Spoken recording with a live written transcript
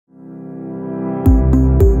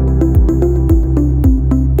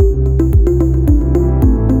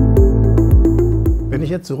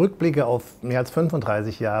jetzt zurückblicke auf mehr als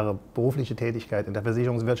 35 Jahre berufliche Tätigkeit in der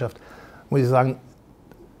Versicherungswirtschaft, muss ich sagen,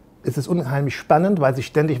 es ist unheimlich spannend, weil sich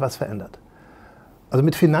ständig was verändert. Also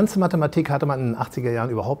mit Finanzmathematik hatte man in den 80er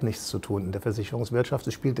Jahren überhaupt nichts zu tun in der Versicherungswirtschaft.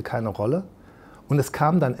 Es spielte keine Rolle. Und es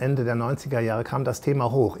kam dann Ende der 90er Jahre kam das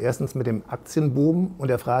Thema hoch. Erstens mit dem Aktienboom und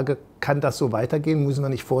der Frage, kann das so weitergehen? Müssen wir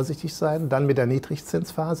nicht vorsichtig sein? Dann mit der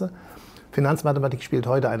Niedrigzinsphase. Finanzmathematik spielt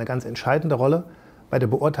heute eine ganz entscheidende Rolle bei der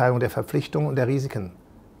Beurteilung der Verpflichtungen und der Risiken,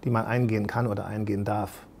 die man eingehen kann oder eingehen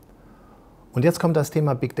darf. Und jetzt kommt das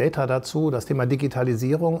Thema Big Data dazu, das Thema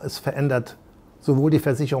Digitalisierung. Es verändert sowohl die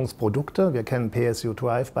Versicherungsprodukte, wir kennen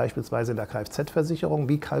Pay-as-you-drive beispielsweise in der Kfz-Versicherung,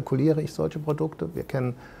 wie kalkuliere ich solche Produkte? Wir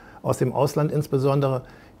kennen aus dem Ausland insbesondere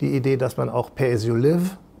die Idee, dass man auch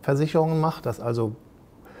Pay-as-you-live-Versicherungen macht, dass also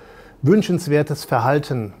wünschenswertes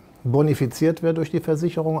Verhalten bonifiziert wird durch die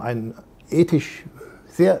Versicherung. Ein ethisch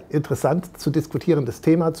sehr interessant zu diskutierendes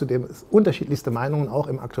Thema, zu dem es unterschiedlichste Meinungen auch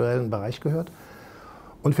im aktuellen Bereich gehört.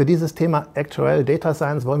 Und für dieses Thema Actuarial Data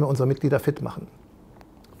Science wollen wir unsere Mitglieder fit machen.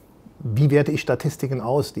 Wie werte ich Statistiken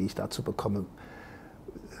aus, die ich dazu bekomme?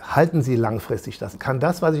 Halten sie langfristig das? Kann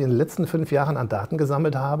das, was ich in den letzten 5 Jahren an Daten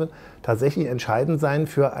gesammelt habe, tatsächlich entscheidend sein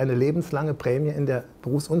für eine lebenslange Prämie in der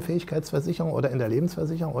Berufsunfähigkeitsversicherung oder in der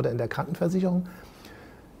Lebensversicherung oder in der Krankenversicherung?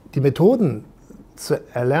 Die Methoden zu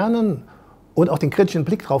erlernen und auch den kritischen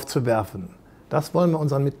Blick drauf zu werfen, das wollen wir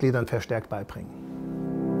unseren Mitgliedern verstärkt beibringen.